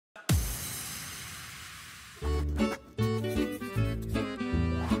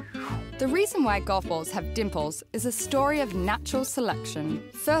The reason why golf balls have dimples is a story of natural selection.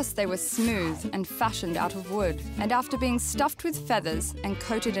 First, they were smooth and fashioned out of wood, and after being stuffed with feathers and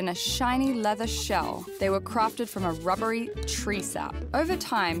coated in a shiny leather shell, they were crafted from a rubbery tree sap. Over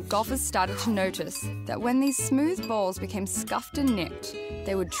time, golfers started to notice that when these smooth balls became scuffed and nicked,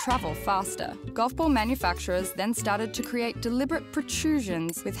 they would travel faster. Golf ball manufacturers then started to create deliberate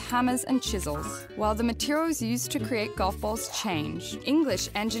protrusions with hammers and chisels. While the materials used to create golf balls changed, English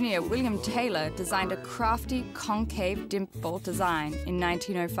engineer William Taylor designed a crafty concave dimple design in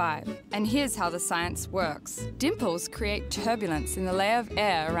 1905. And here's how the science works. Dimples create turbulence in the layer of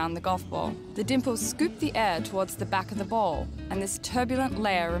air around the golf ball. The dimples scoop the air towards the back of the ball, and this turbulent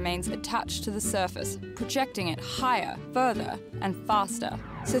layer remains attached to the surface, projecting it higher, further, and faster.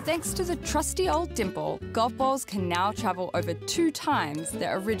 So thanks to the trusty old dimple, golf balls can now travel over 2 times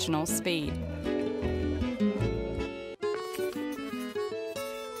their original speed.